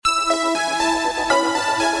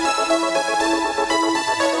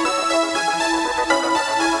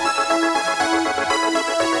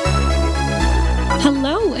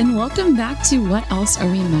welcome back to What Else Are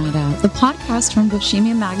We Mad At? The podcast from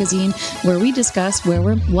Bohemian Magazine, where we discuss what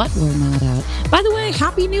we're mad at. By the way,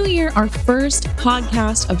 Happy New Year, our first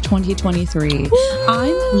podcast of 2023. Woo!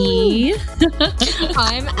 I'm E.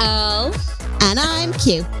 I'm L. And I'm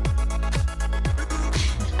Q.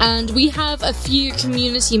 And we have a few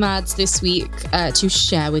community mads this week to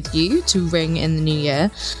share with you to ring in the new year.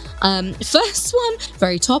 First one,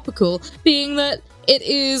 very topical, being that it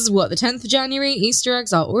is, the 10th of January. Easter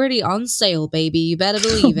eggs are already on sale, baby. You better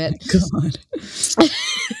believe it. God.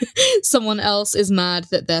 Someone else is mad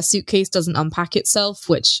that their suitcase doesn't unpack itself,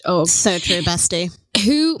 which, So true, bestie.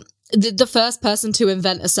 The first person to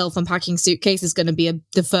invent a self-unpacking suitcase is going to be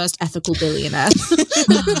the first ethical billionaire.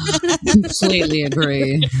 Completely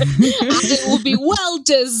agree. And it will be well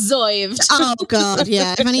deserved. Oh, God,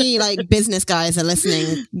 yeah. If any, business guys are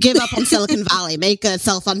listening, give up on Silicon Valley. Make a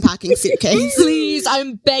self-unpacking suitcase. Please,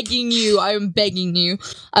 I'm begging you.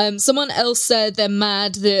 Someone else said they're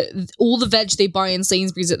mad that all the veg they buy in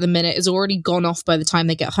Sainsbury's at the minute is already gone off by the time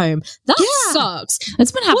they get home. That sucks.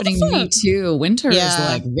 It's been happening to me, too. Winter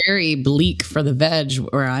is, very bleak for the veg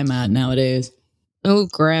where I'm at nowadays. Oh,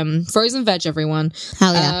 grim. Frozen veg, everyone.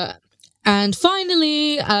 Hell yeah. And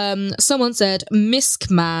finally, someone said,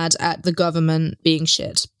 misc mad at the government being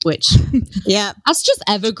shit, which that's just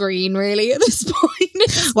evergreen, really, at this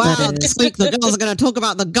point. Wow, this week the girls are going to talk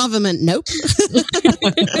about the government. Nope.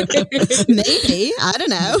 Maybe. I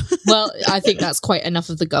don't know. Well, I think that's quite enough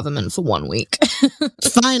of the government for 1 week.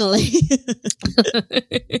 Finally.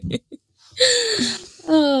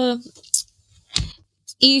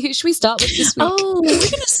 E, should we start with this week? Oh, we're going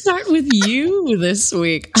to start with you this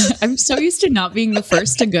week. I'm so used to not being the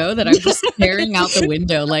first to go that I'm just staring out the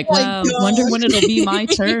window wow, wonder when it'll be my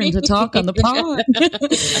turn to talk on the pod.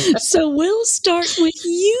 So we'll start with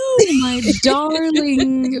you, my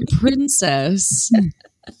darling princess.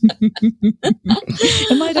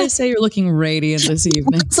 And might I say you're looking radiant this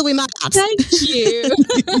evening. So we might. Thank you.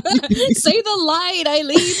 Say the light,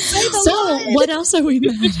 Eileen. Say the light. What else are we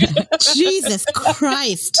mad at? Jesus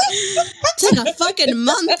Christ. Take a fucking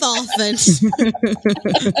month off and...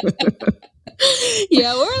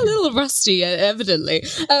 Yeah, we're a little rusty, evidently.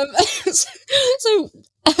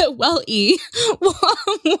 E,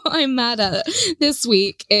 what I'm mad at this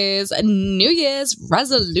week is New Year's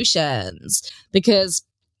resolutions. Because,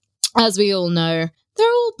 as we all know, they're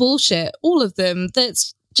all bullshit. All of them.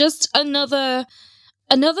 That's just another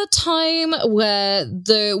time where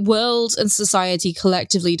the world and society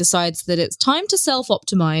collectively decides that it's time to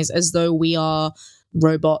self-optimize as though we are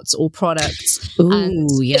robots or products.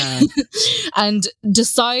 And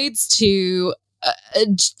decides to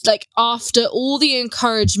after all the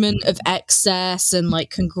encouragement of excess and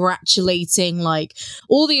congratulating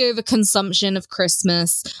all the overconsumption of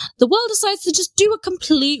Christmas, the world decides to just do a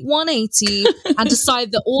complete 180 and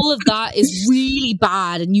decide that all of that is really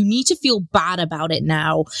bad and you need to feel bad about it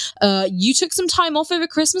now. You took some time off over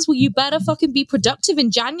Christmas, well, you better fucking be productive in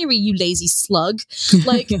January, you lazy slug.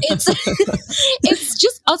 It's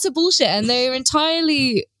just utter bullshit, and they're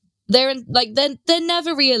entirely... They're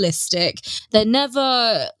never realistic. They're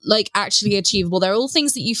never actually achievable. They're all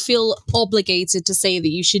things that you feel obligated to say that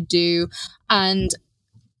you should do, and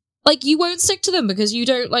you won't stick to them because you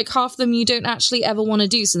don't half of them you don't actually ever want to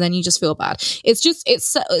do. So then you just feel bad. It's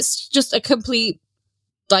just a complete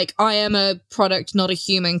I am a product, not a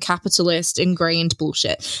human, capitalist ingrained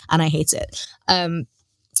bullshit, and I hate it.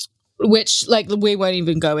 Which, we won't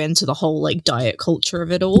even go into the whole, diet culture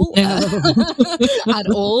of it all at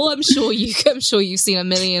all. I'm sure you've seen a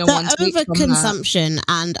million and one tweets The overconsumption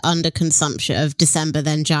and underconsumption of December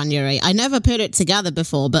then January. I never put it together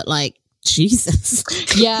before, but, Jesus.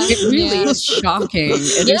 Yeah. It really is shocking.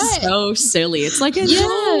 It is so silly. It's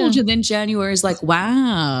indulge, and then January is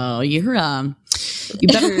wow, you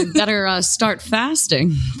better start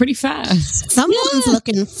fasting pretty fast. Someone's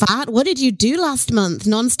looking fat. What did you do last month?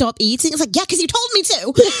 Non-stop eating? It's because you told me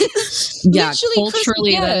to.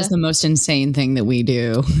 Culturally, that is the most insane thing that we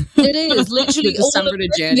do. It is literally the December to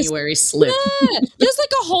January slip. Yeah. There's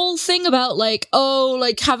a whole thing about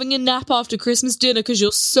having a nap after Christmas dinner because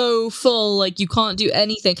you're so full, you can't do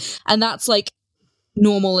anything, and that's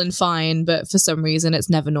normal and fine. But for some reason, it's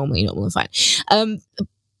never normally normal and fine.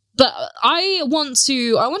 But I want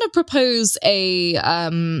to propose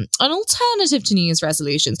an alternative to New Year's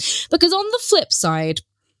resolutions, because on the flip side,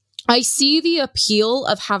 I see the appeal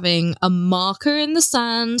of having a marker in the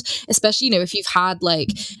sand, especially, if you've had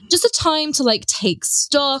just a time to take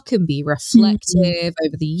stock and be reflective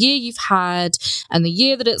over the year you've had and the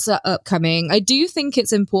year that it's upcoming. I do think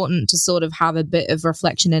it's important to sort of have a bit of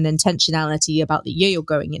reflection and intentionality about the year you're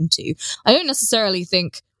going into. I don't necessarily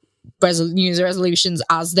think New Year's resolutions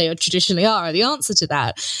as they traditionally are the answer to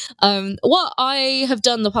that. What I have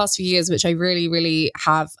done the past few years, which I really, really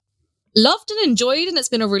have loved and enjoyed, and it's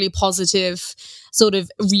been a really positive sort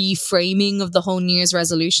of reframing of the whole New Year's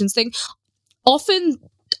resolutions thing. Often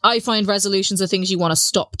I find resolutions are things you want to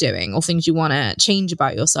stop doing or things you want to change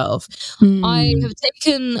about yourself. I have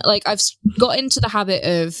taken, I've got into the habit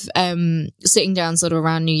of sitting down sort of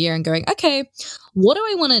around New Year and going, okay, what do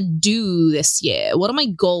I want to do this year? What are my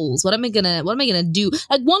goals? What am I gonna do?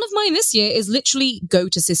 Like, one of mine this year is literally go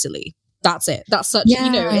to Sicily. That's it. That's such,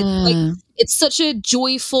 it's such a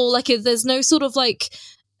joyful, there's no sort of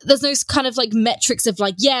there's no kind of metrics of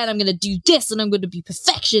and I'm going to do this and I'm going to be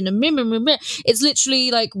perfection and meh. It's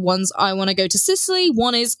literally one's I want to go to Sicily,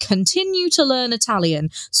 one is continue to learn Italian.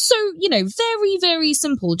 So, very, very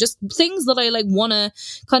simple, just things that I want to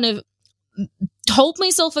kind of hold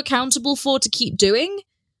myself accountable for to keep doing,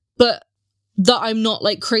 but that I'm not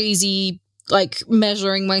crazy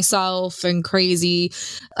measuring myself and crazy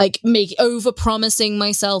over promising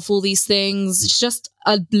myself all these things. It's just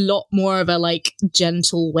a lot more of a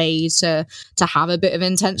gentle way to have a bit of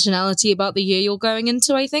intentionality about the year you're going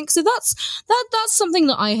into, I think. So that's something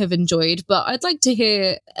that I have enjoyed, but I'd like to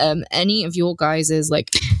hear any of your guys's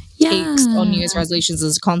takes on New Year's resolutions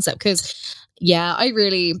as a concept, because I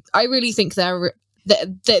really think that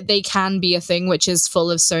they can be a thing which is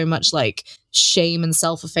full of so much shame and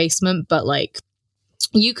self-effacement, but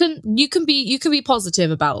you can be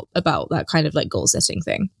positive about that kind of goal setting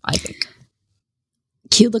thing, I think.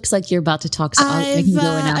 Q looks like you're about to talk, so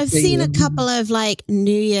I've seen a couple of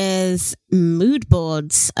New Year's mood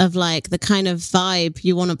boards of the kind of vibe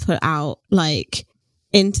you want to put out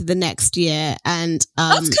into the next year, and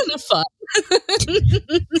that's kind of fun.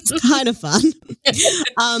 It's kind of fun.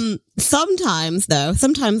 Sometimes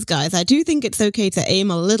guys, I do think it's okay to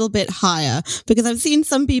aim a little bit higher, because I've seen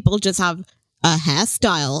some people just have a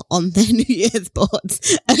hairstyle on their New Year's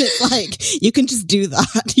boards, and it's you can just do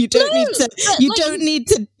that. You don't need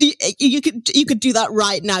to. You could do that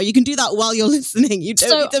right now. You can do that while you're listening. You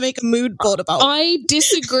don't need to make a mood board about. I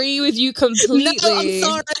disagree with you completely. No, I'm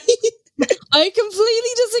sorry. I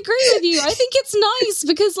completely disagree with you. I think it's nice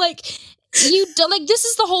because this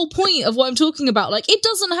is the whole point of what I'm talking about. It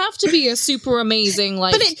doesn't have to be a super amazing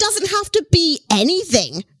but it doesn't have to be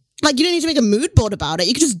anything. You don't need to make a mood board about it.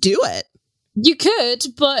 You can just do it. You could,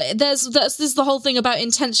 but there's the whole thing about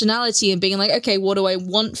intentionality and being okay, what do I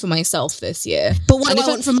want for myself this year? But what do I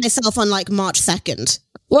want for myself on March 2nd?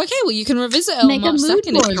 Well, okay, you can revisit it on March 2nd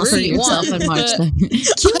if you really want. On March 2nd.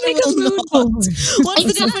 Make a mood board. What's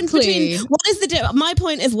the difference between? My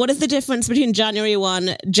point is, what is the difference between January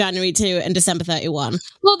 1, January 2, and December 31?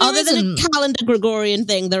 Well, other than a calendar Gregorian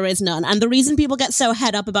thing, there is none. And the reason people get so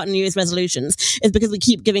head up about New Year's resolutions is because we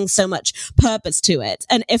keep giving so much purpose to it.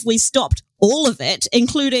 And if we stopped all of it,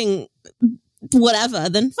 including whatever,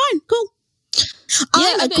 then fine, cool.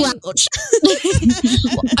 I'm a grouch.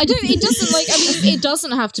 It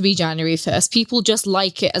doesn't have to be January 1st. People just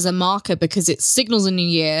like it as a marker because it signals a new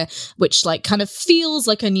year, which kind of feels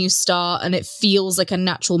like a new start, and it feels like a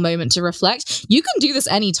natural moment to reflect. You can do this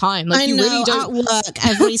anytime. I know, really don't. At work,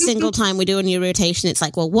 every single time we do a new rotation, it's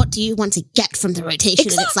well, what do you want to get from the rotation?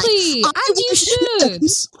 Exactly. And it's you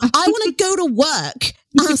should. I want to go to work.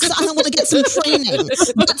 I want to get some training. That's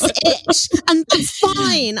it, and that's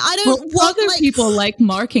fine. I don't want other people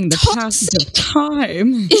marking the passage of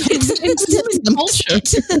time.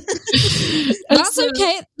 That's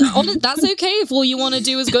okay. That's okay if all you want to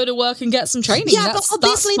do is go to work and get some training. Yeah, but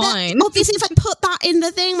obviously, fine. Obviously, if I put that in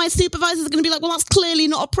the thing, my supervisor's going to be well, that's clearly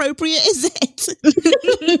not appropriate, is it?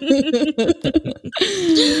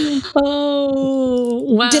 Oh,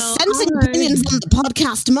 wow! Dissenting opinions on the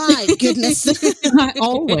podcast. My goodness.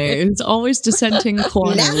 Always dissenting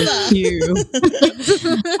corner with you.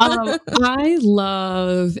 I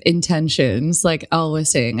love intentions, like Elle was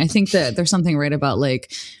saying. I think that there's something right about the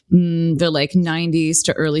 90s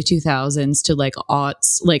to early 2000s to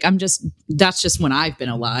aughts. That's just when I've been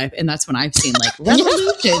alive, and that's when I've seen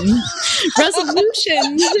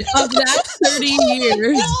resolution of that 30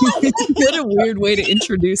 years. What a weird way to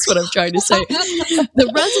introduce what I'm trying to say.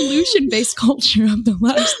 The resolution-based culture of the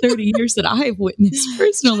last 30 years that I've witnessed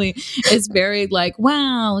personally is very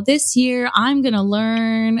wow, this year I'm going to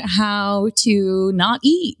learn how to not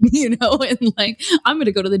eat, and I'm going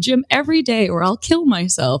to go to the gym every day or I'll kill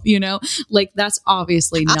myself, that's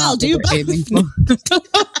obviously not I'll do both. Aiming for.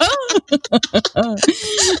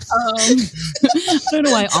 I don't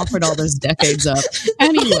know why I offered all those decades up.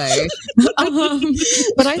 Anyway,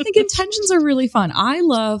 but I think intentions are really fun. I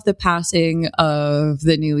love the passing of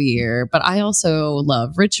the new year, but I also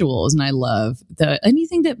love rituals, and I love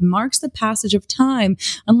anything that marks the passage of time.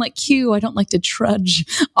 Unlike Q, I don't like to trudge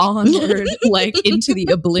onward like into the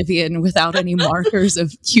oblivion without any markers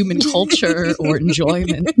of human culture or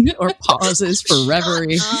enjoyment or pauses for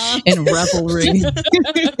reverie and revelry.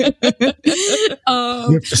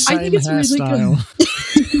 I think it's really good.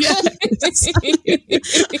 Yes.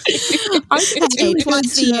 Hey,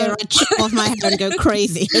 twice a year I chop off my hair and go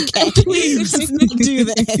crazy. Okay, please let's not do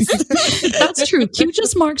this. That's true. Q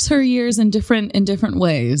just marks her years in different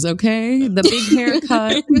ways. Okay, the big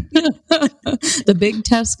haircut, the big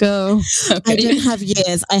Tesco. Okay. I don't have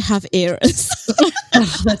years. I have eras.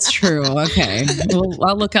 That's true. Okay, well,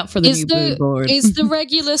 I'll look out for the new mood board. Is the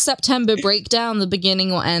regular September breakdown the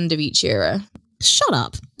beginning or end of each era? Shut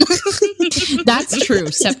up. That's true.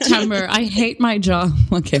 September. I hate my job.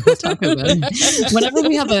 Okay, we'll talk about it. Whenever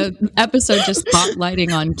we have an episode just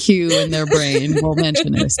spotlighting on Q in their brain, we'll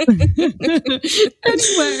mention this. Anyway,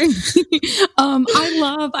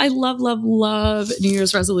 I love New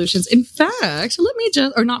Year's resolutions. In fact,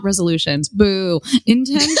 not resolutions, boo,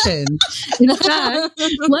 intentions. In fact,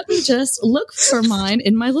 let me just look for mine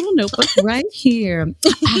in my little notebook right here.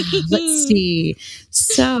 Let's see.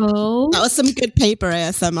 So that was some good paper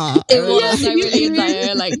ASMR. It was.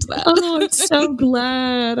 I liked that. Oh, I'm so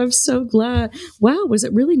glad. I'm so glad. Wow, was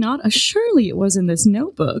it really not? Surely it was in this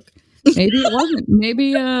notebook. Maybe it wasn't.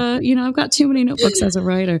 Maybe, I've got too many notebooks as a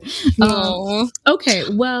writer. Okay,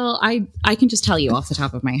 well, I can just tell you off the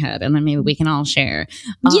top of my head, and then maybe we can all share.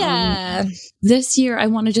 Yeah. This year, I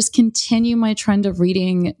want to just continue my trend of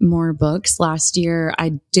reading more books. Last year,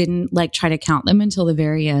 I didn't try to count them until the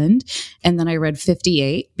very end. And then I read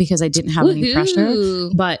 58 because I didn't have any pressure.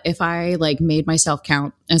 But if I made myself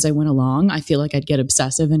count as I went along, I feel like I'd get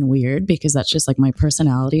obsessive and weird because that's just my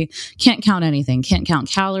personality. Can't count anything. Can't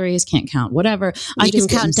count calories. Can't count whatever. I can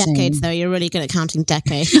count decades, though. You're really good at counting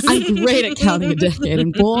decades. I'm great at counting a decade.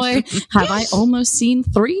 And boy, have I almost seen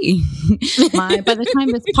 3. By the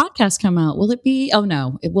time this podcast come out, will it be? Oh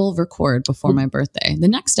no, it will record before my birthday. The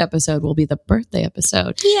next episode will be the birthday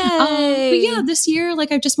episode. Yay! But yeah, this year,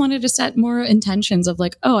 I just wanted to set more intentions of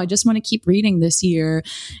I just want to keep reading this year,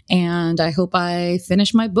 and I hope I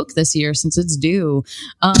finish my book this year since it's due.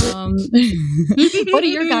 What are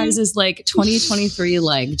your guys'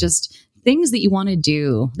 2023 just things that you want to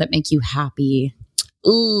do that make you happy?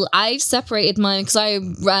 Ooh, I've separated mine because I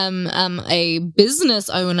am a business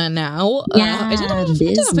owner now. Yeah, I don't know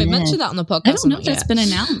if I mentioned that on the podcast. I don't know if that's been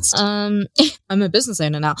announced. I'm a business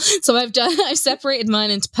owner now, so I've separated mine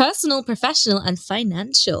into personal, professional, and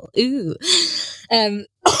financial. Ooh,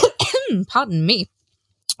 pardon me.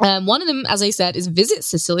 One of them, as I said, is visit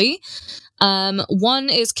Sicily. One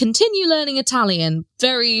is continue learning Italian.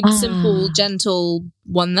 Very simple, gentle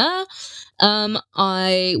one there.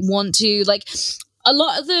 I want to a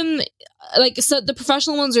lot of them, so the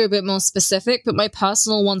professional ones are a bit more specific, but my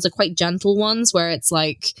personal ones are quite gentle ones where it's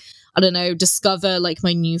I don't know, discover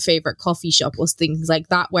my new favorite coffee shop or things like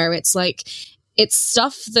that, where it's it's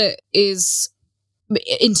stuff that is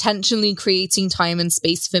intentionally creating time and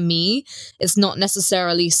space for me. It's not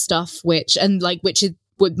necessarily stuff which is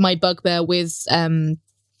what my bugbear with New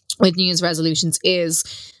Year's resolutions is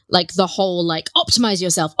the whole optimize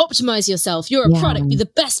yourself, you're a product, be the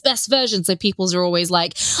best version. So people's are always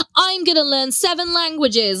I'm gonna learn 7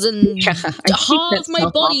 languages and halve my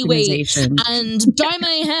body weight and dye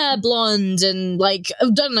my hair blonde and I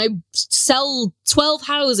don't know, sell 12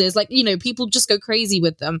 houses. People just go crazy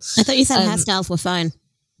with them. I thought you said hairstyles were fine.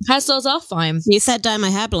 Hairstyles are fine. You said dye my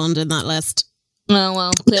hair blonde in that list. Oh,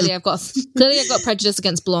 well, clearly I've got prejudice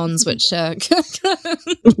against blondes, which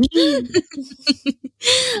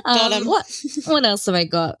what else have I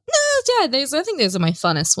got? No, yeah, I think those are my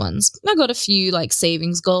funnest ones. I got a few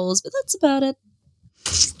savings goals, but that's about it.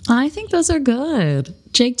 I think those are good.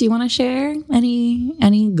 Jake, do you want to share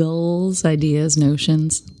any goals, ideas,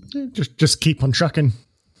 notions? Just keep on trucking.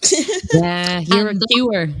 Yeah, you're a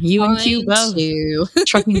Qer. You and Q both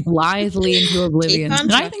trucking blithely into oblivion.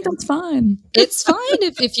 And I think that's fine. It's fine.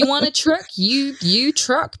 If you want to truck, you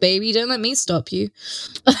truck, baby. Don't let me stop you.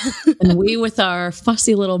 And we, with our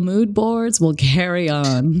fussy little mood boards, will carry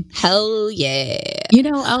on. Hell yeah.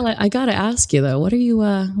 I gotta ask you though, what do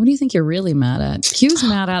you think you're really mad at? Q's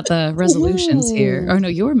mad at the resolutions here. Or no,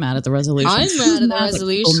 you're mad at the resolutions. I'm mad at the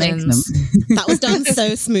resolutions. That was done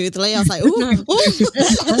so smoothly. I was like, ooh.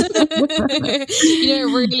 It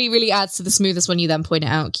really, really adds to the smoothness when you then point it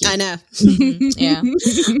out. Q. I know. Yeah.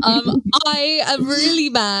 I am really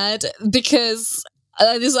mad because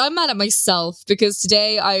I'm mad at myself because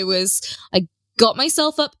today I got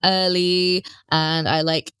myself up early and I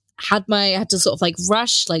had to sort of like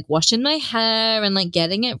rush, like washing my hair and like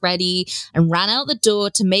getting it ready, and ran out the door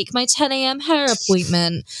to make my 10 a.m. hair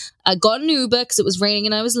appointment. I got an Uber because it was raining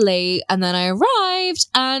and I was late, and then I arrived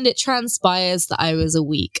and it transpires that I was a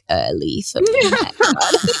week early for my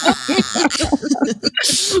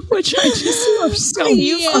which I just love so much.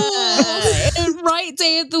 Yeah. Right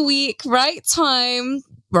day of the week, right time.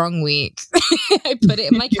 Wrong week. I put it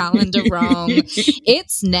in my calendar wrong.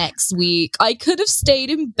 It's next week. I could have stayed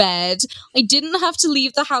in bed. I didn't have to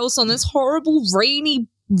leave the house on this horrible rainy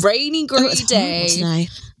grey day.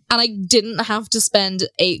 And I didn't have to spend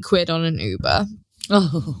 £8 on an Uber.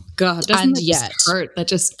 Oh God! Doesn't that just hurt? That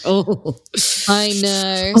just I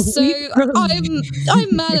know. So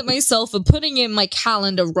I'm mad at myself for putting in my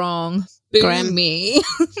calendar wrong. Boom me.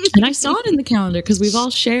 And I saw it in the calendar because we've all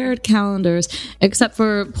shared calendars, except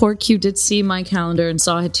for poor Q did see my calendar and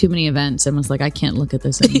saw I had too many events and was like, I can't look at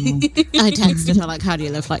this anymore. I texted her like, how do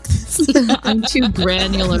you live like this? I'm too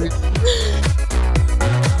granular.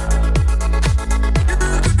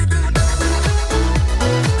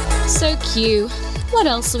 So Q, what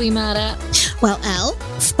else are we mad at? Well, Elle,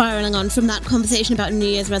 spiraling on from that conversation about New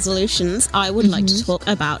Year's resolutions, I would like to talk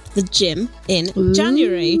about the gym in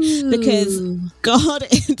January, because God,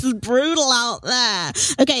 it's brutal out there.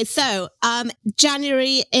 Okay, so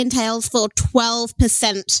January entails for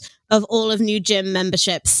 12% of all of new gym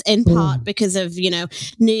memberships, in part because of,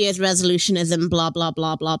 New Year's resolutionism, blah, blah,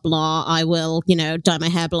 blah, blah, blah. I will, dye my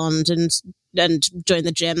hair blonde and join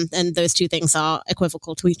the gym, and those two things are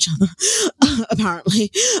equivocal to each other,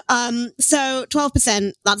 apparently. So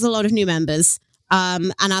 12%, that's a lot of new members.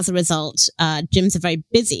 And as a result, gyms are very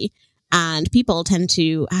busy, and people tend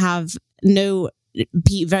to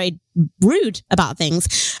be very rude about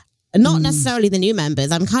things. Not necessarily the new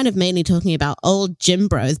members. I'm kind of mainly talking about old gym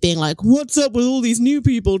bros being like, what's up with all these new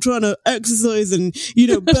people trying to exercise and,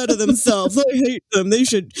 better themselves? I hate them. They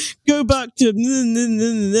should go back to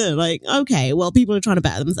like, okay, well, people are trying to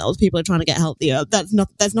better themselves. People are trying to get healthier. That's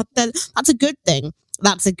a good thing.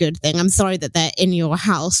 That's a good thing. I'm sorry that they're in your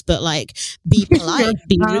house, but like, be polite,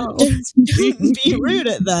 be rude, be rude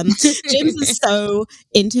at them. Gyms are so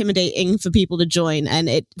intimidating for people to join, and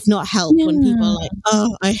it's not help when people are like,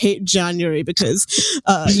 oh, I hate January because,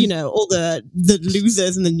 all the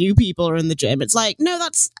losers and the new people are in the gym. It's like, no,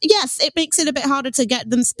 it makes it a bit harder to get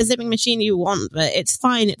the specific machine you want, but it's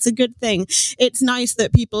fine. It's a good thing. It's nice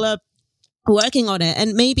that people are working on it,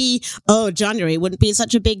 and maybe January wouldn't be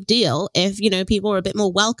such a big deal if people were a bit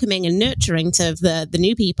more welcoming and nurturing to the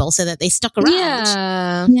new people, so that they stuck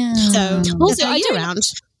around. Yeah. So also, I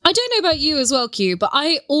don't know about you as well, Q, but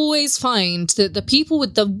I always find that the people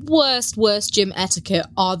with the worst gym etiquette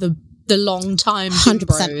are the long time gym 100%,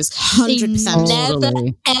 bros. 100%. They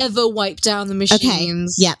never ever wipe down the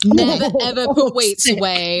machines. Okay. Yeah. Never ever put weights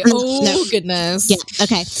away. Oh goodness. Yeah.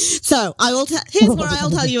 Okay. So here's where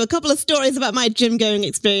I'll tell you a couple of stories about my gym going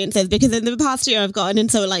experiences, because in the past year I've gotten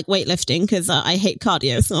into like weightlifting because I hate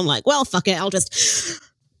cardio. So I'm like, well, fuck it. I'll just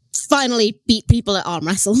finally beat people at arm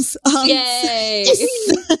wrestles. Yay!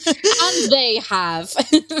 And they have.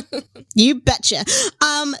 You betcha.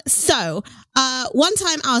 So one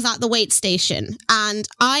time I was at the weight station, and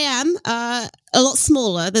I am a lot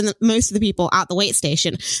smaller than most of the people at the weight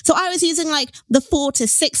station. So I was using like the 4 to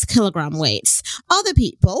 6 kilogram weights. Other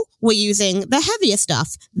people were using the heavier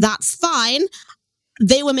stuff. That's fine.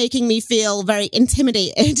 They were making me feel very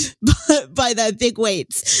intimidated by their big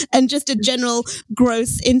weights and just a general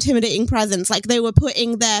gross, intimidating presence. Like, they were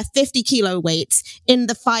putting their 50 kilo weights in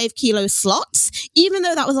the 5 kilo slots, even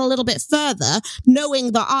though that was a little bit further,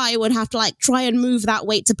 knowing that I would have to like try and move that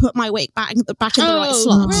weight to put my weight back in the right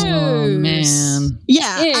slot. Oh, man.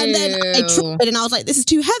 Yeah. Ew. And then I tried, and I was like, this is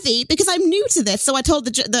too heavy, because I'm new to this. So I told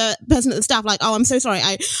the person at the staff, like, oh, I'm so sorry.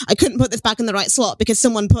 I couldn't put this back in the right slot because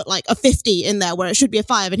someone put like a 50 in there where it should be a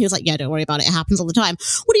 5. And he was like, yeah, don't worry about it. It happens all the time.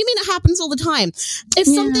 What do you mean it happens all the time? If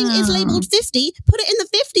something is labeled 50, put it in the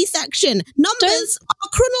 50 section. Numbers are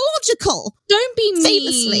chronological. Don't be mean.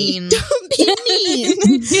 Famously. Don't be mean.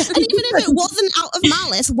 And even if it wasn't out of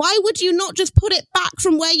malice, why would you not just put it back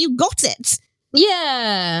from where you got it?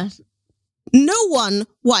 Yeah. No one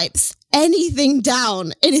wipes anything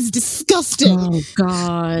down. It is disgusting. Oh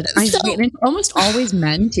God, I hate it. It's almost always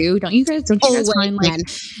men too. Don't you guys find like men.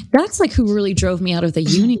 That's like who really drove me out of the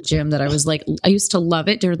uni gym that I was like, I used to love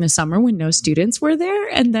it during the summer when no students were there,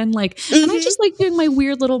 and then like and I just like doing my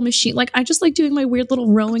weird little machine. Like, I just like doing my weird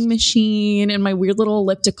little rowing machine and my weird little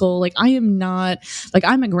elliptical. Like, I am not like,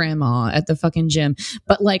 I'm a grandma at the fucking gym,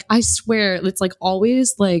 but like, I swear it's like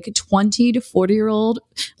always like 20 to 40-year-old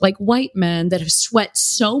like white men that have sweat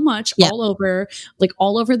so much all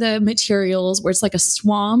over the materials, where it's like a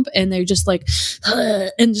swamp, and they're just like,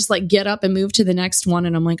 and just like get up and move to the next one.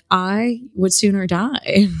 And I'm like, I would sooner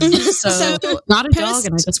die. So not a dog,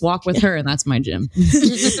 and I just walk with her, and that's my gym.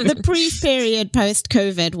 The brief period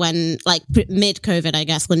post-COVID, when like mid-COVID, I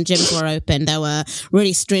guess, when gyms were open, there were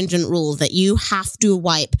really stringent rules that you have to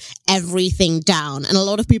wipe everything down. And a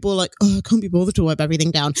lot of people are like, oh, I can't be bothered to wipe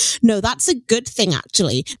everything down. No, that's a good thing,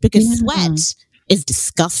 actually, because sweat is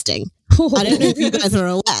disgusting. I don't know if you guys are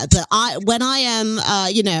aware, but when I am,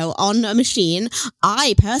 on a machine,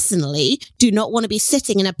 I personally do not want to be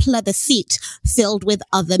sitting in a pleather seat filled with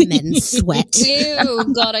other men's sweat.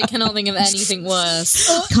 Ew, God, I cannot think of anything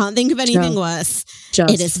worse. Can't think of anything worse.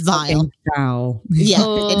 It is vile. Yeah,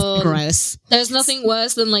 it's gross. There's nothing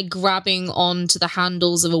worse than like grabbing onto the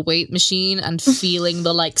handles of a weight machine and feeling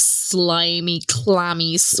the like slimy,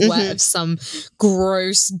 clammy sweat of some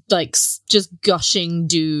gross, like just gushing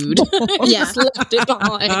dude. Yeah. Just left it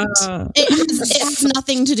behind. It has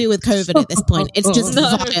nothing to do with COVID at this point. It's just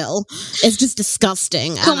vile. It's just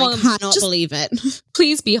disgusting. Come on, I cannot believe it.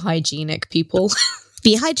 Please be hygienic, people.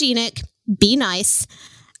 Be hygienic, be nice,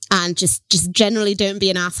 and just generally don't be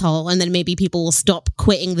an asshole. And then maybe people will stop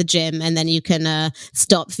quitting the gym, and then you can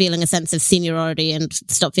stop feeling a sense of seniority and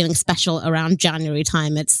stop feeling special around January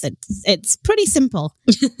time. It's pretty simple.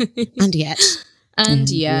 And yet.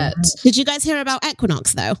 Did you guys hear about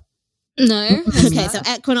Equinox though? No. Okay, so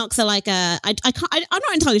Equinox are like I'm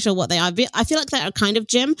not entirely sure what they are. I feel like they're a kind of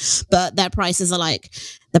gym, but their prices are like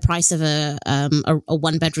the price of a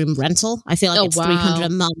 1-bedroom rental. I feel like it's $300 a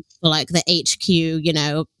month for like the HQ,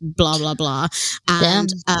 blah blah blah. And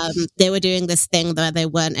they were doing this thing where they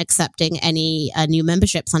weren't accepting any new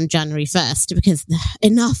memberships on January 1st because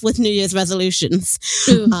enough with New Year's resolutions.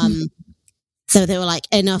 So they were like,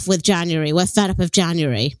 enough with January. We're fed up of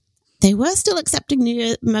January. They were still accepting new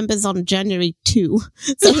year members on January 2.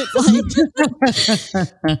 So it's like,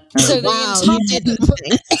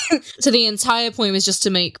 so the entire point was just to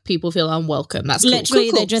make people feel unwelcome. That's cool. Literally,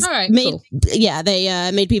 cool. They just made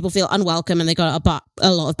made people feel unwelcome, and they got a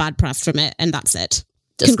lot of bad press from it, and that's it.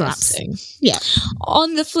 Disgusting. Congrats. Yeah.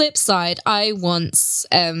 On the flip side, I once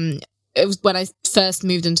it was when I first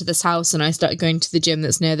moved into this house and I started going to the gym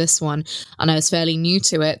that's near this one, and I was fairly new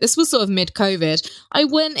to it. This was sort of mid-COVID. I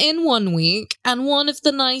went in one week, and one of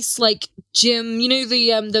the nice like gym,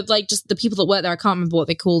 the like just the people that work there, I can't remember what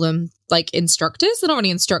they call them, like instructors. They're not really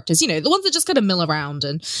instructors, the ones that just kind of mill around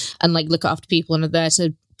and like look after people and are there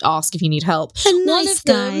to ask if you need help. One of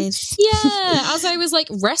them, guys. Yeah, as I was like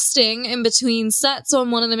resting in between sets on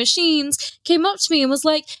one of the machines, came up to me and was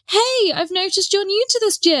like, "Hey, I've noticed you're new to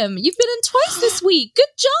this gym. You've been in twice this week. Good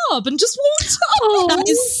job!" And just walked off. That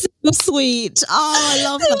is so sweet. Oh, I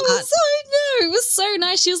love that. It was so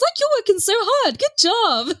nice. She was like, "You're working so hard. Good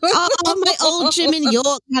job." My old gym in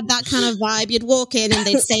York had that kind of vibe. You'd walk in and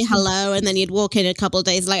they'd say hello, and then you'd walk in a couple of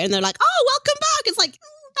days later and they're like, "Oh, welcome back." It's like,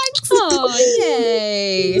 thanks. Oh,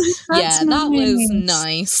 yay. That was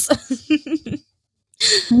nice.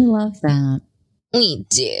 I love that. We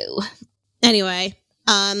do. Anyway,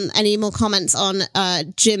 any more comments on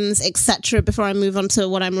gyms, etc. before I move on to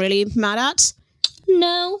what I'm really mad at?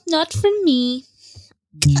 No, not from me.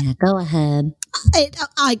 Yeah, go ahead.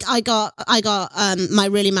 I got my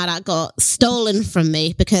really mad at got stolen from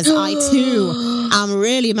me because I too am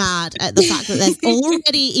really mad at the fact that there's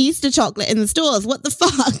already Easter chocolate in the stores. What the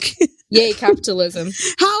fuck? Yay, capitalism.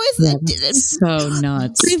 How is it? So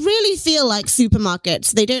nuts. They really feel like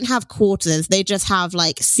supermarkets. They don't have quarters. They just have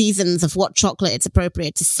like seasons of what chocolate it's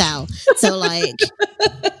appropriate to sell. So like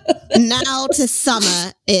now to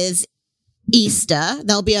summer is Easter.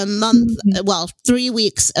 There'll be a month, 3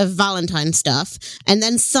 weeks of Valentine stuff. And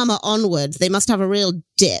then summer onwards, they must have a real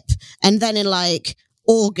dip. And then in like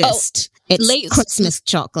August, it's Christmas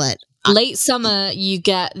chocolate. Late summer, you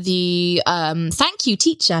get the thank you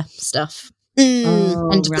teacher stuff. End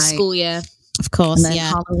of the school year. Of course, and then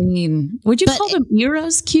Halloween. Would you call them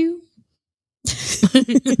eras, Q?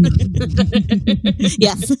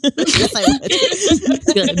 Yes. Yes, I would.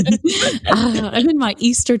 Good. I'm in my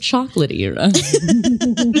Easter chocolate era.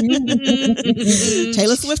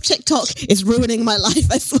 Taylor Swift TikTok is ruining my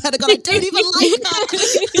life. I swear to God, I don't even like that.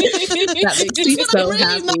 That makes me so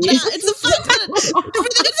happy. It's the fact that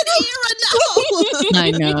everything is an era now.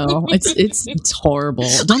 I know. It's horrible.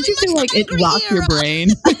 Don't you feel like it rocks your brain?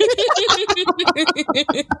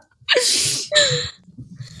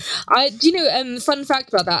 Fun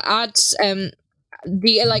fact about that,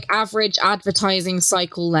 the like average advertising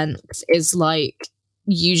cycle length is like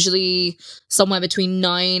usually somewhere between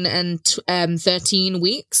 9 and 13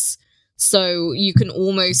 weeks. So you can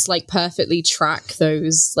almost like perfectly track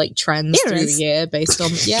those like trends through the year based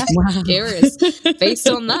on eras based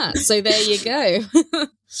on that. So there you go. A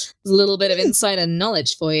little bit of insider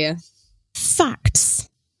knowledge for you. Facts.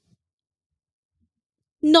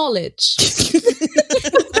 Knowledge.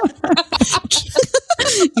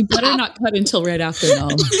 You better not cut until right after now.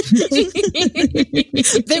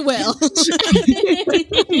 They will.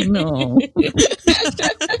 No.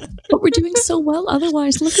 But we're doing so well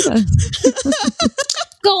otherwise. Look at us.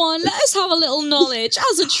 Go on, let us have a little knowledge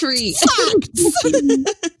as a treat.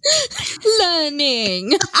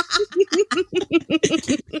 Learning.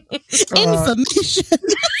 Information.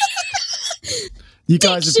 You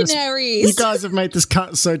guys Dictionaries. have made this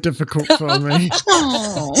cut so difficult for me.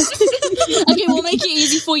 Okay, we'll make it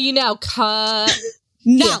easy for you now. Cut.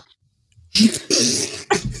 No.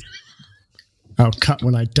 I'll cut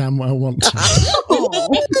when I damn well want to.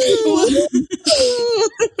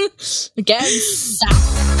 Again, sack.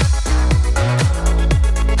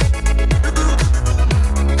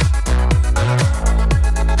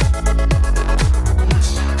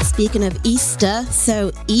 Speaking of Easter,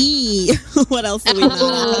 so what else are we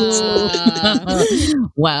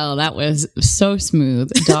Wow, that was so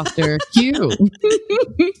smooth. Dr. Hugh,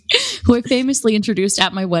 who I famously introduced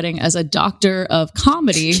at my wedding as a doctor of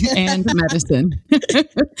comedy and medicine.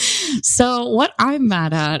 So what I'm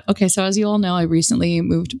mad at, okay, so as you all know, I recently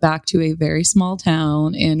moved back to a very small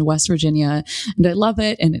town in West Virginia, and I love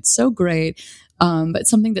it, and it's so great. But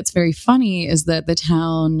something that's very funny is that the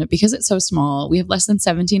town, because it's so small, we have less than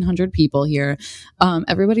 1,700 people here.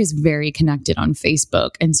 Everybody's very connected on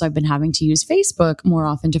Facebook. And so I've been having to use Facebook more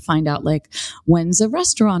often to find out, like, when's a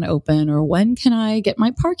restaurant open or when can I get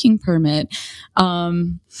my parking permit?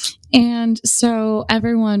 And so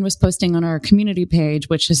everyone was posting on our community page,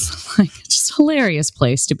 which is like just a hilarious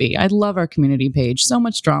place to be. I love our community page. So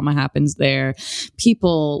much drama happens there.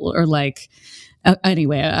 People are like,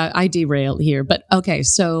 anyway, I derailed here, but okay.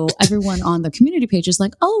 So everyone on the community page is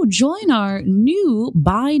like, oh, join our new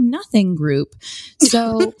Buy Nothing group.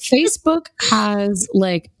 So Facebook has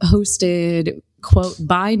like hosted, quote,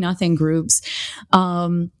 Buy Nothing groups,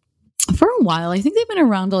 for a while. I think they've been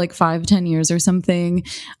around to like 5-10 years or something.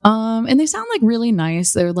 And they sound like really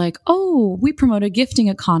nice. They're like, oh, we promote a gifting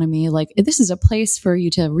economy. Like, this is a place for you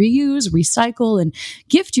to reuse, recycle, and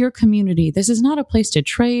gift your community. This is not a place to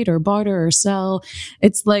trade or barter or sell.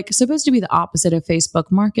 It's like supposed to be the opposite of Facebook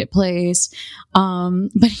Marketplace.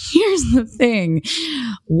 But here's the thing.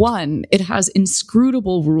 One, it has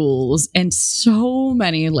inscrutable rules and so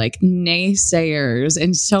many like naysayers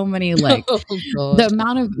and so many like the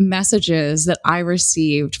amount of messages that I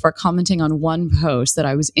received for commenting on one post that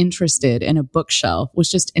I was interested in a bookshelf was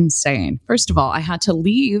just insane. First of all, I had to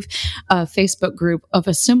leave a Facebook group of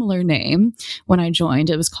a similar name when I joined.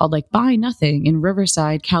 It was called like Buy Nothing in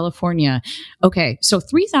Riverside, California. Okay, so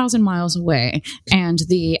 3,000 miles away. And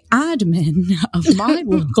the admin of my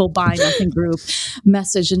local Buy Nothing group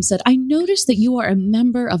messaged and said, I noticed that you are a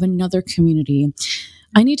member of another community.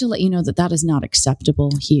 I need to let you know that that is not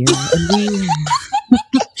acceptable here.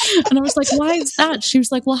 And I was like, why is that? She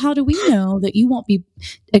was like, well, how do we know that you won't be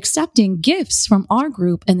accepting gifts from our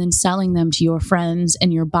group and then selling them to your friends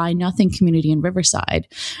and your Buy Nothing community in Riverside?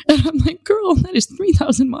 And I'm like, girl, that is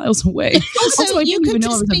 3,000 miles away. Also, I didn't even know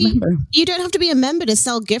I was a member. You don't have to be a member to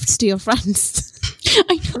sell gifts to your friends.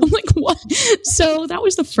 I know, I'm like, what? So that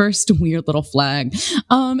was the first weird little flag.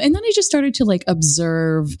 And then I just started to like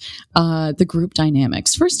observe the group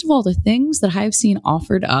dynamics. First of all, the things that I've seen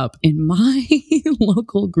offered up in my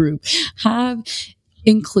local group have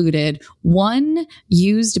included 1,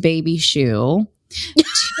 used baby shoe,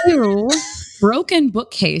 2, broken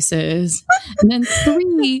bookcases, and then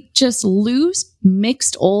 3, just loose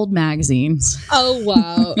mixed old magazines. Oh,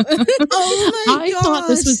 wow. Oh my I thought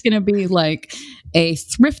this was going to be like a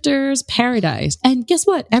thrifter's paradise. And guess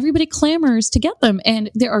what? Everybody clamors to get them. And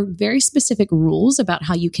there are very specific rules about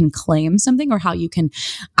how you can claim something or how you can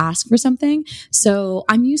ask for something. So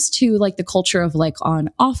I'm used to like the culture of like on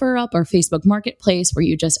OfferUp or Facebook Marketplace where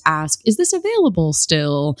you just ask, is this available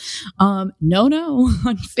still? No.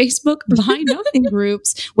 On Facebook Buy Nothing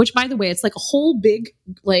groups, which by the way, it's like a whole big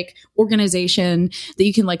like organization that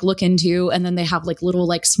you can like look into. And then they have like little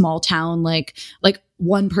like small town, like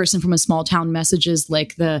one person from a small town messages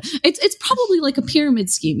like it's probably like a pyramid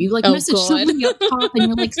scheme. You like message somebody up top and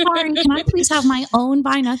you're like, sorry, can I please have my own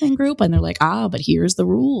Buy Nothing group? And they're like, but here's the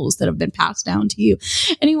rules that have been passed down to you.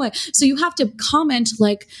 Anyway, so you have to comment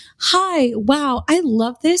like, hi, wow, I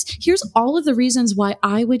love this. Here's all of the reasons why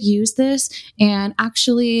I would use this. And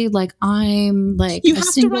actually, like, I'm like a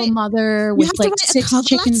single mother with like 6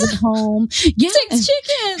 chickens at home. Yeah. 6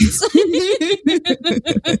 chickens.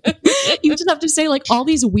 You just have to say like all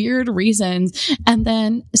these weird reasons, and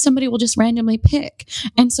then somebody will just randomly pick.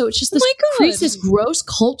 And so it's just this creates this gross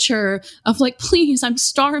culture of like, please, I'm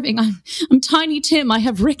starving. I'm Tiny Tim. I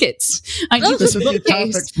have rickets. I need this would be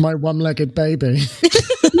perfect for my one-legged baby.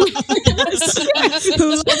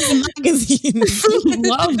 Who loves magazines.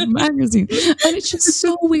 Love magazines. And it's just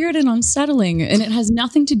so weird and unsettling. And it has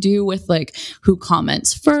nothing to do with like who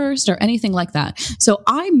comments first or anything like that. So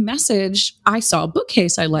I saw a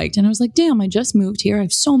bookcase I liked and I was like, damn, I just moved here. I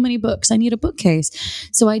have so many books. I need a bookcase.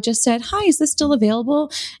 So I just said, hi, is this still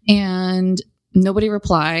available? And nobody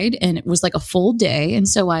replied. And it was like a full day. And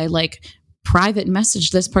so I like private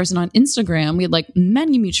messaged this person on Instagram. We had like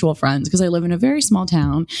many mutual friends because I live in a very small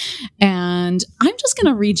town. And I'm just going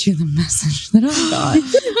to read you the message that I got.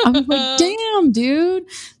 I was like, damn, dude.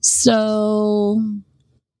 So,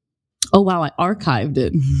 oh, wow, I archived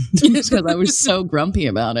it because I was so grumpy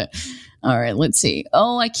about it. All right, let's see.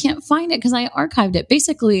 Oh, I can't find it because I archived it.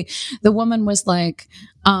 Basically, the woman was like,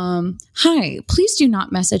 hi, please do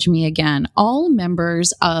not message me again. All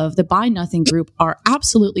members of the Buy Nothing group are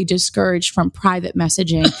absolutely discouraged from private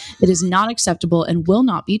messaging. It is not acceptable and will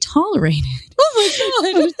not be tolerated. Oh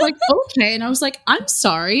my God. I was like, okay. And I was like, I'm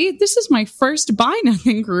sorry. This is my first Buy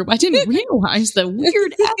Nothing group. I didn't realize the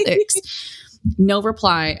weird ethics. No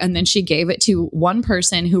reply. And then she gave it to one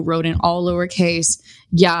person who wrote in all lowercase,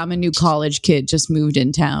 yeah, I'm a new college kid, just moved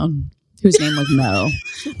in town, whose name was Mo.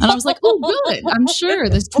 And I was like, oh, good. I'm sure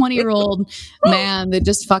this 20-year-old man that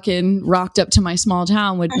just fucking rocked up to my small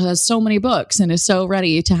town has so many books and is so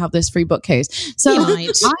ready to have this free bookcase. So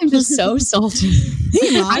I'm just so salty.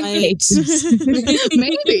 I hate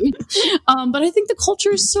maybe. But I think the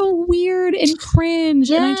culture is so weird and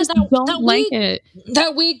cringe, and I just don't like it.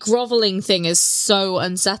 That weird groveling thing is so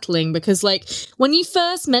unsettling because, like, when you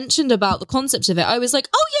first mentioned about the concept of it, I was like,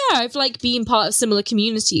 oh yeah, I've like been part of similar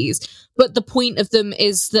communities. But the point of them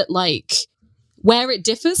is that, like, where it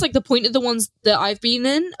differs, like the point of the ones that I've been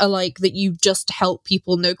in are like that you just help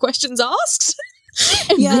people, no questions asked.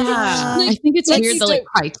 Yeah. Like, I think it's like weird, the like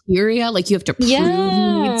criteria, like you have to prove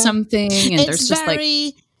you need something, and there's just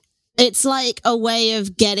it's like a way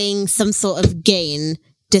of getting some sort of gain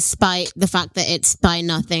despite the fact that it's Buy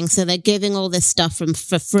Nothing. So they're giving all this stuff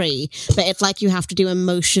for free, but it's like you have to do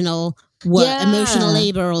emotional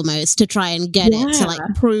labor almost to try and get it, to like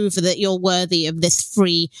prove that you're worthy of this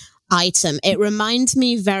free item. It reminds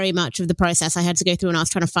me very much of the process I had to go through when I was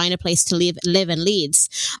trying to find a place to live in Leeds.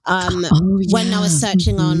 When I was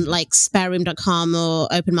searching on like spareroom.com or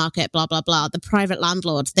open market, blah, blah, blah, the private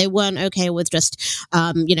landlords, they weren't okay with just,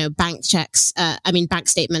 bank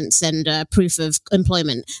statements and proof of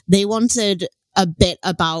employment. They wanted a bit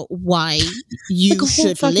about why you like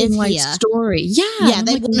should live here. Story. Yeah,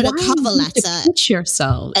 they wanted a cover letter. Pitch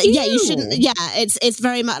yourself. Yeah, you shouldn't. Yeah, it's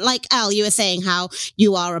very much like Al. You were saying how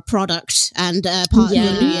you are a product, and part of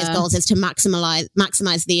your New Year's goals is to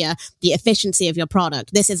maximize the efficiency of your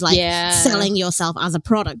product. This is like selling yourself as a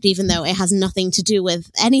product, even though it has nothing to do with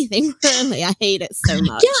anything. Really, I hate it so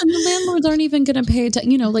much. Yeah, and the landlords aren't even going to pay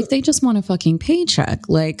attention. Like they just want a fucking paycheck.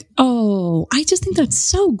 Like, I just think that's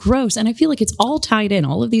so gross, and I feel like it's all tied in.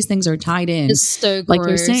 All of these things are tied in. It's so gross. Like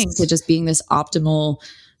you're saying, to just being this optimal.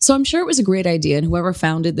 So I'm sure it was a great idea, and whoever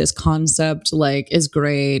founded this concept, like, is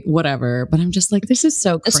great, whatever. But I'm just like, this is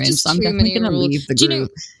so cringe. So I'm definitely going to leave the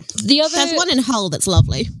group. There's one in Hull that's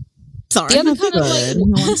lovely. Sorry. The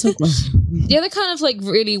other kind of like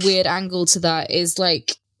really weird angle to that is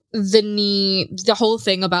like the whole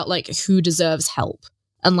thing about like who deserves help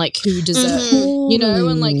and like who deserves,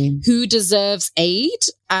 and like who deserves aid,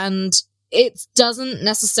 and it doesn't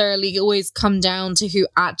necessarily always come down to who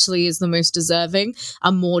actually is the most deserving,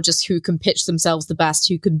 and more just who can pitch themselves the best,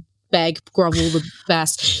 who can beg, grovel the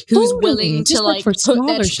best, who's willing to like for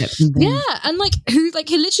scholarship. And like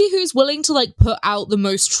who's willing to like put out the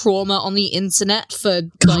most trauma on the internet for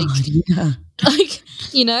Like,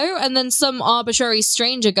 you know, and then some arbitrary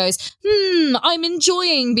stranger goes, I'm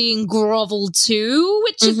enjoying being groveled to.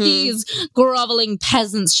 Which of these groveling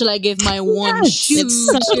peasants shall I give my one shoe It's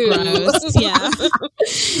so to? gross. Yeah.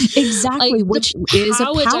 Exactly, Like, which the is a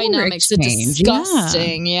power dynamics are exchange.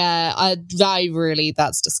 disgusting. Yeah, I really,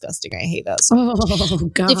 that's disgusting. I hate that. Oh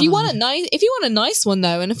god! If you want a nice one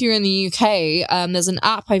though, and if you're in the UK, there's an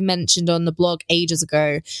app I mentioned on the blog ages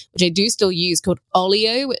ago, which I do still use, called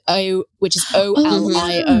Olio, which is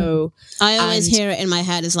OLIO. I always hear it in my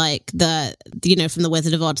head as like the, you know, from the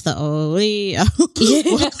Wizard of Oz, the Olio.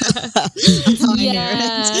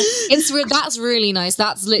 That's really nice.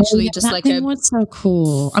 That's literally just that like thing was so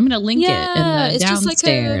cool. I'm gonna link it in the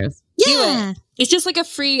downstairs. It's just like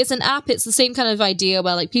it's an app. It's the same kind of idea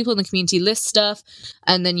where like people in the community list stuff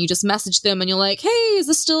and then you just message them and you're like, hey, is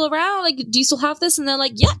this still around? Like, do you still have this? And they're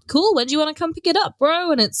like, yeah, cool. When do you want to come pick it up,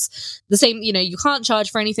 bro? And it's the same, you know, you can't charge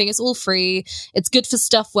for anything. It's all free. It's good for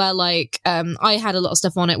stuff where like, I had a lot of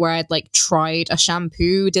stuff on it where I'd like tried a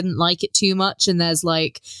shampoo, didn't like it too much. And there's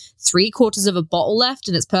like 3/4 of a bottle left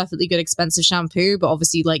and it's perfectly good, expensive shampoo. But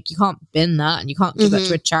obviously like you can't bin that and you can't give that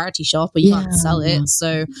to a charity shop or you can't sell it.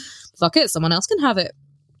 So fuck it, someone else can have it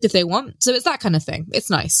if they want. So it's that kind of thing. It's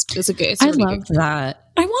nice. I love that.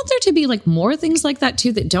 I want there to be like more things like that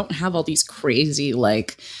too that don't have all these crazy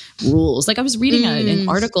like rules. Like I was reading an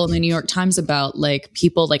article in the New York Times about like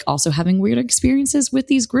people like also having weird experiences with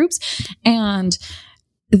these groups, and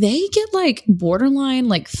they get like borderline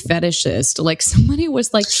like fetishist. Like somebody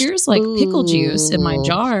was like, here's like pickle juice in my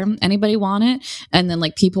jar. Anybody want it? And then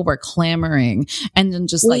like people were clamoring, and then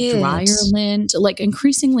just like dryer lint, like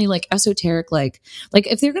increasingly like esoteric, like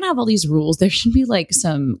if they're going to have all these rules, there should be like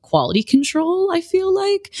some quality control. I feel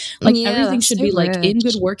like everything should be like in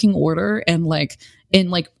good working order and like in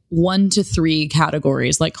like 1 to 3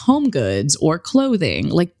 categories, like home goods or clothing,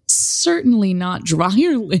 like certainly not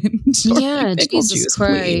dryer lint. Yeah, Jesus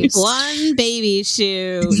Christ. One baby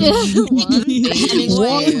shoe.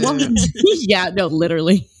 One. Yeah, no,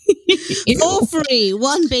 literally. For free,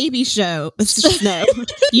 one baby show. No.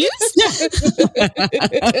 You?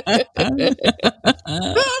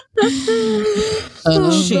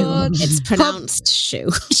 Shoe. It's pronounced shoe.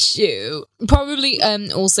 Shoe. Probably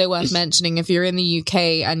also worth mentioning, if you're in the UK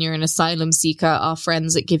and you're an asylum seeker, our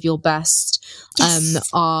friends at Give Your Best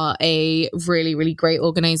are a really, really great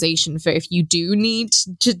organization for if you do need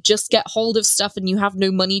to just get hold of stuff and you have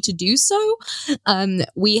no money to do so.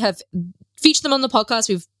 We have featured them on the podcast.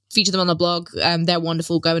 We've featured them on the blog. They're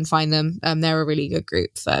wonderful. Go and find them. They're a really good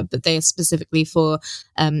group, but they are specifically for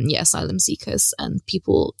asylum seekers and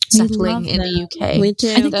people settling in the UK. We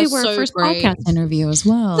do. I think they were our first podcast interview as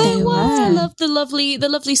well. They were. I love the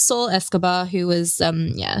lovely Saul Escobar, who was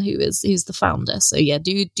who's the founder. So yeah,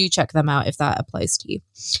 do check them out if that applies to you.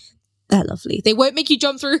 They're lovely. They won't make you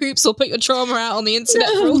jump through hoops or put your trauma out on the internet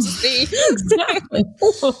for all to see. Exactly.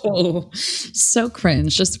 So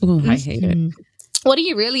cringe. Just I hate it. What are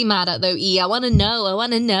you really mad at though, E? I want to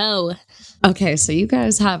know. Okay, so you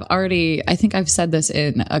guys have already, I think I've said this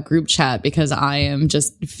in a group chat because I am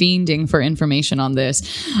just fiending for information on this.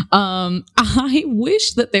 I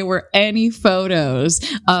wish that there were any photos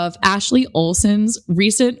of Ashley Olsen's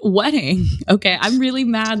recent wedding. Okay, I'm really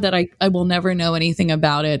mad that I will never know anything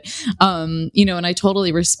about it. You know, and I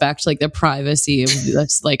totally respect like the privacy of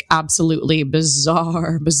this like absolutely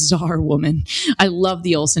bizarre woman. I love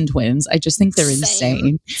the Olsen twins. I just think they're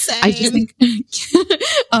insane. Same. I just think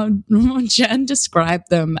Jen described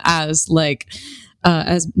them as like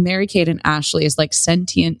as Mary-Kate and Ashley as like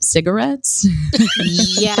sentient cigarettes.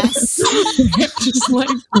 Yes. Just like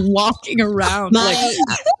walking around.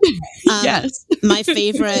 Yes. My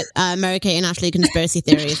favorite Mary-Kate and Ashley conspiracy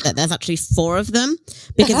theory is that there's actually 4 of them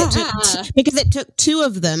because it took 2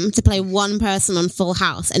 of them to play one person on Full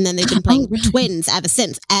House, and then they've been playing twins ever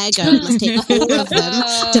since. Ergo, it must take 4 of them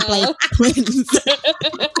to play twins.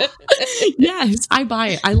 Yes, I buy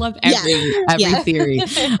it. I love every theory.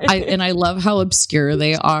 I love how obscure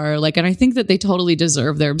they are. Like, and I think that they totally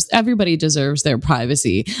deserve everybody deserves their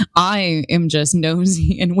privacy. I am just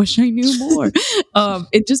nosy and wish I knew more.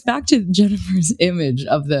 It just back to Jennifer's image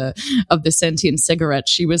of the sentient cigarette.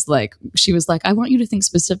 She was like, I want you to think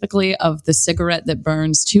specifically of the cigarette that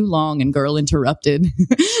burns too long and Girl Interrupted.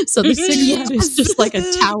 So the cigarette is just like a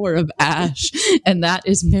tower of ash, and that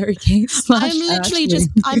is Mary-Kate. I'm literally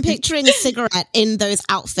I'm picturing a cigarette in those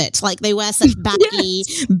outfits. Like they wear such baggy,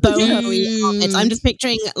 boho-y outfits. I'm just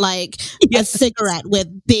picturing like a cigarette with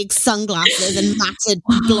big sunglasses and matted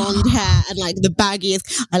blonde hair and like the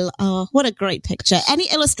baggiest. Oh, what a great picture. Any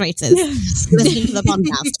illustrators listening to the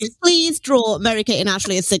podcast, please draw Mary-Kate and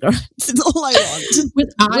Ashley as cigarettes. It's all I want.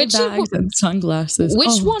 With eye bags and sunglasses.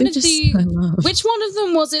 Which one of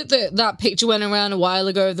them was it that picture went around a while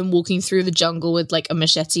ago of them walking through the jungle with like a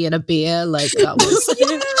machete and a beer? Like that was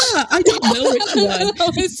I don't know which one.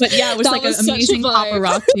 But yeah, it was like an amazing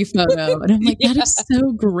paparazzi photo. And I'm like, that is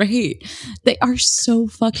so great. They are so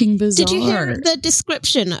fucking bizarre. Did you hear the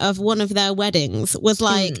description of one of their weddings was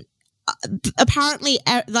like, apparently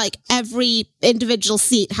like every individual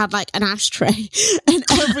seat had like an ashtray and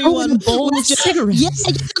everyone bowl of cigarettes. Yes,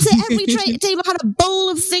 every table had a bowl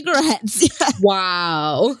of cigarettes. Yeah.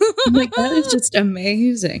 Wow. Like, that is just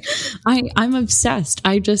amazing. I'm obsessed.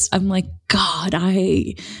 I'm like, God,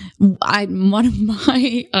 one of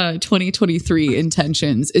my 2023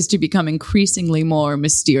 intentions is to become increasingly more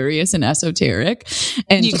mysterious and esoteric.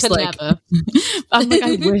 And you just could like, never. I'm like,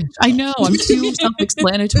 I wish. I know I'm too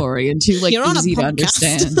self-explanatory and too like easy to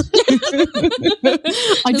understand.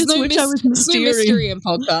 I just wish I was mysterious. No mystery in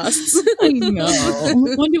podcasts. I know.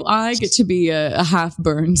 When do I get to be a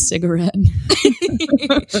half-burned cigarette?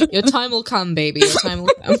 Your time will come, baby. Your time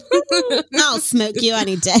will come. I'll smoke you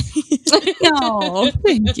any day. Oh,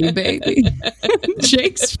 thank you, baby.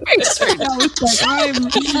 Jake's face right now is like,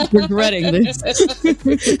 I'm regretting this.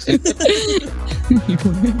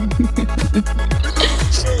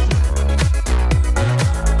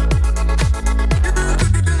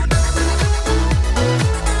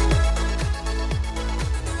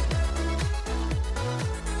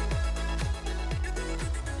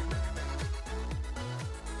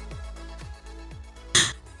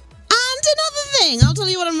 I'll tell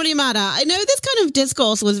you what I'm really mad at. I know this kind of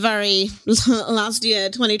discourse was very last year,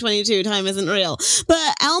 2022, time isn't real.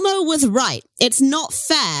 But Elmo was right. It's not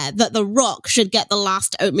fair that The Rock should get the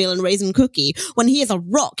last oatmeal and raisin cookie when he is a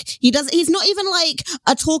rock. He's not even like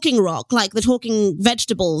a talking rock, like the talking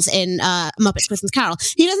vegetables in Muppets Christmas Carol.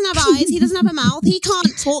 He doesn't have eyes. He doesn't have a mouth. He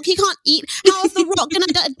can't talk. He can't eat. How is The Rock going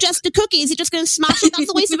to digest a cookie? Is he just going to smash it? That's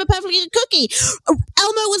a waste of a perfectly good cookie.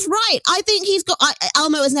 Elmo was right. I think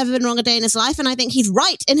Elmo has never been wrong a day in his life, and I think he's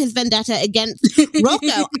right in his vendetta against Rocco.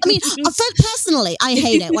 I mean, personally, I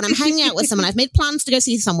hate it when I'm hanging out with someone. I've made plans to go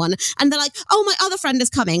see someone, and they're like, "Oh, my other friend is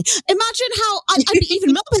coming." Imagine how I'd be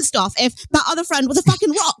even more pissed off if that other friend was a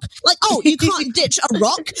fucking rock. Like, oh, you can't ditch a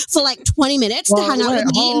rock for like 20 minutes to hang out with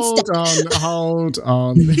me instead. Hold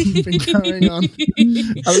on. You've been going on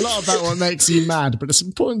a lot about what makes you mad, but it's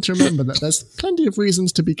important to remember that there's plenty of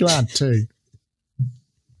reasons to be glad too.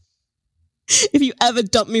 If you ever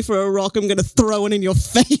dump me for a rock, I'm going to throw it in your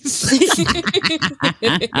face. But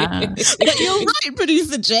you're right,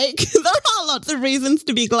 producer Jake. There are lots of reasons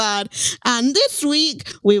to be glad. And this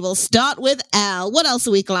week, we will start with Elle. What else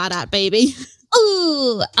are we glad at, baby?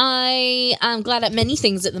 Ooh, I am glad at many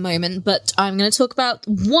things at the moment, but I'm going to talk about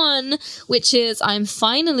one, which is I'm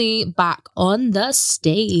finally back on the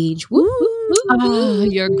stage. Woo!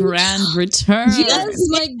 Your grand return. Yes,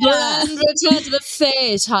 my grand return to the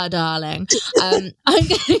theatre, darling.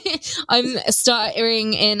 I'm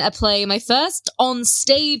starring in a play, my first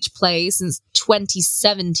on-stage play since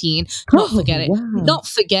 2017. Not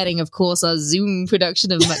forgetting, of course, our Zoom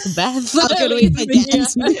production of Macbeth. How could we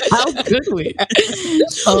forget? How could we?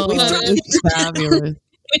 It's fabulous.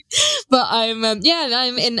 But I'm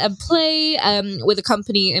in a play with a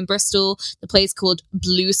company in Bristol. The play's called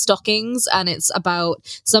Blue Stockings, and it's about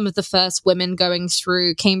some of the first women going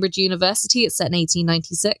through Cambridge University. It's set in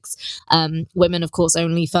 1896. Women, of course,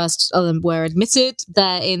 only first were admitted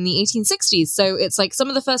there in the 1860s. So it's like some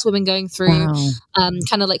of the first women going through,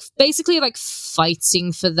 kind of like basically like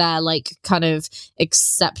fighting for their like kind of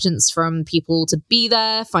acceptance from people to be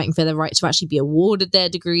there, fighting for the right to actually be awarded their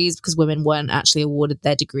degrees, because women weren't actually awarded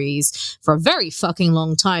their degrees for a very fucking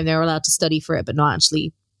long time. They were allowed to study for it, but not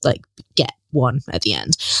actually like get one at the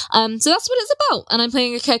end. So that's what it's about. And I'm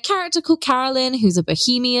playing a character called Carolyn, who's a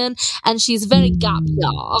bohemian, and she's very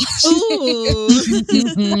gabbia.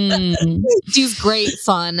 She's great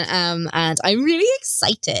fun, and I'm really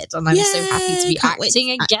excited, and I'm so happy to be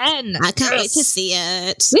acting again. I can't wait to see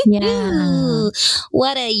it. Yeah.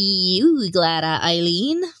 What are you glad at,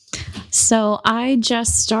 Eileen? So I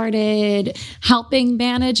just started helping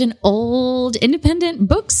manage an old independent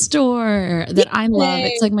bookstore that I love.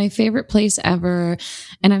 It's like my favorite place ever.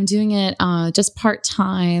 And I'm doing it just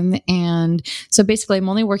part-time. And so basically I'm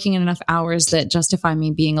only working in enough hours that justify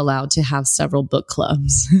me being allowed to have several book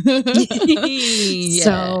clubs.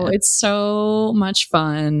 So it's so much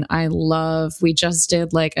fun. We just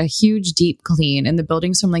did like a huge deep clean, and the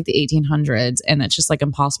building's from like the 1800s, and it's just like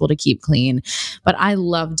impossible to keep clean. But I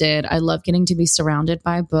loved it. I love getting to be surrounded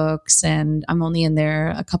by books, and I'm only in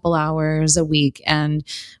there a couple hours a week. And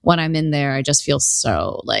when I'm in there, I just feel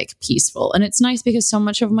so like peaceful. And it's nice because so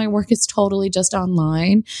much of my work is totally just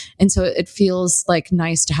online. And so it feels like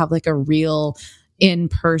nice to have like a real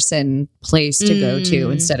in-person place to go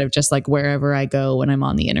to instead of just like wherever I go when I'm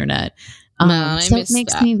on the internet. So it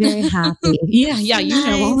makes me very happy. Yeah, you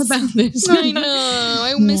know all about this. I know.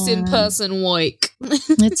 I miss in-person work.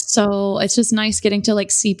 It's just nice getting to like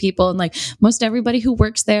see people, and like most everybody who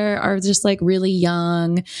works there are just like really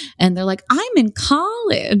young, and they're like, I'm in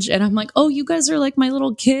college, and I'm like, oh, you guys are like my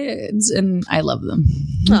little kids, and I love them.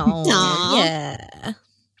 Oh, yeah.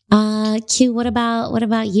 Q, what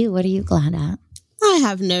about you? What are you glad at? I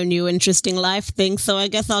have no new interesting life thing, so I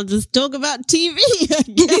guess I'll just talk about TV, I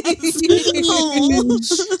guess.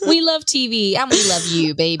 We love TV, and we love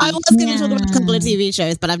you, baby. I was going to talk about a couple of TV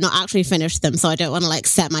shows, but I've not actually finished them, so I don't want to like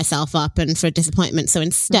set myself up and for disappointment. So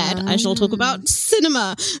instead, I shall talk about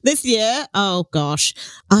cinema. This year, oh gosh,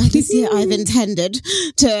 this year I've intended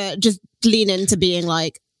to just lean into being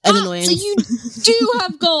like an annoying. So you do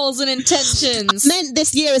have goals and intentions. I meant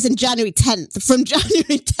this year is in January 10th. From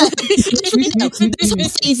January 10th. This whole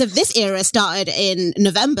phase of this era started in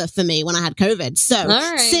November for me when I had COVID. So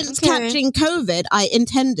since catching COVID, I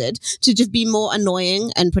intended to just be more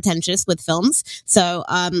annoying and pretentious with films. So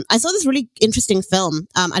I saw this really interesting film.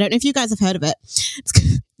 I don't know if you guys have heard of it.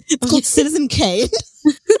 It's called Citizen Kane.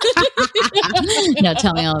 No,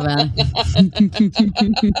 tell me all about it.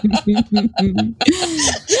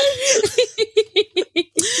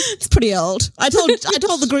 It's pretty old. I told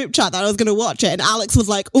the group chat that I was going to watch it, and Alex was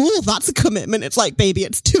like, "Oh, that's a commitment." It's like, baby,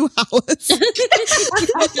 it's 2 hours. I'm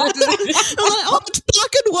like, oh, it's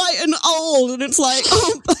black and white and old, and it's like,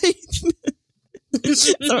 oh, baby.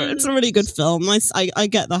 It's a really good film. I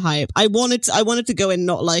get the hype. I wanted to go in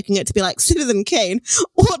not liking it, to be like, Citizen Kane,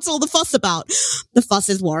 what's all the fuss about? The fuss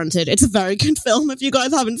is warranted. It's a very good film. If you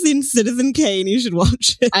guys haven't seen Citizen Kane, you should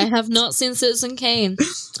watch it. I have not seen Citizen Kane.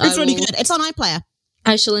 It's really good. It's on iPlayer.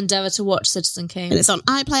 I shall endeavour to watch Citizen Kane. And it's on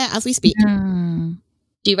iPlayer as we speak. Do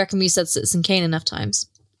you reckon we said Citizen Kane enough times?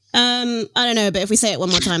 I don't know, but if we say it one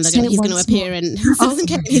more time, he's going to appear in Citizen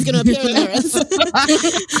Kane. He's going to appear in mirrors. That's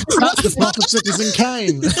the plot of Citizen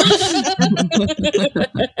Kane.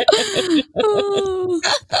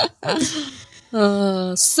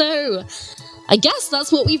 So, I guess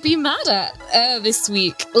that's what we've been mad at this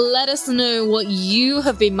week. Let us know what you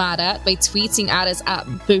have been mad at by tweeting at us at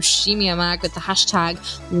Bohemia Mag with the hashtag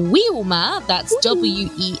WeAllMad. That's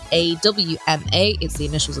WEAWMA. It's the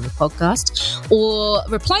initials of the podcast. Or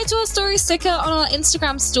reply to our story sticker on our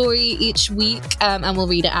Instagram story each week, and we'll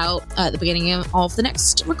read it out at the beginning of the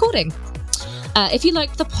next recording. If you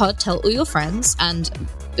liked the pod, tell all your friends, and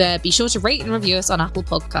be sure to rate and review us on Apple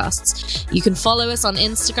Podcasts. You can follow us on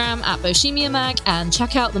Instagram at Bohemia Mag, and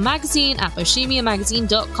check out the magazine at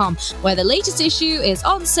bohemiamagazine.com, where the latest issue is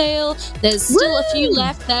on sale. There's still a few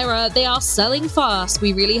left. They are selling fast.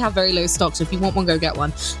 We really have very low stock, so if you want one, go get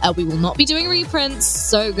one. We will not be doing reprints,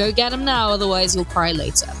 so go get them now, otherwise you'll cry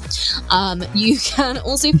later. You can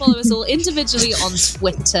also follow us all individually on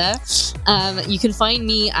Twitter. You can find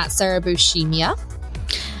me at Sarah Bohemia.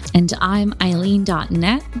 And I'm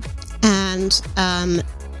Eileen.net. And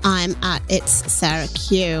I'm at It's Sarah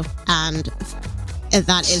Q. And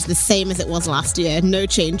that is the same as it was last year. No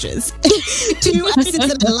changes. 2 S's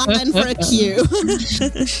and a line for a Q.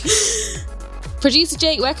 Producer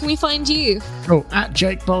Jake, where can we find you? Oh, at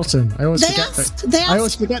Jake Bolton. I always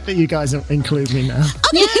forget that you guys include me now.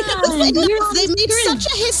 They made such a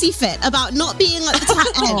hissy fit about not being at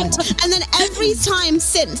the end, and then every time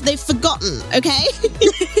since they've forgotten. Okay.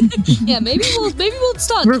 Yeah, maybe we'll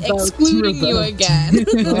start excluding you again.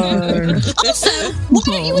 Also, why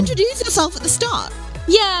don't you introduce yourself at the start?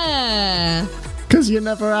 Yeah. Because you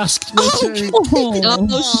never asked me to. Oh,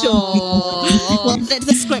 sure. We'll get to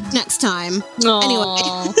the script next time. Aww.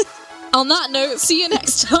 Anyway. On that note, see you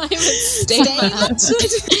next time. Stay mad.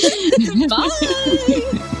 Bye.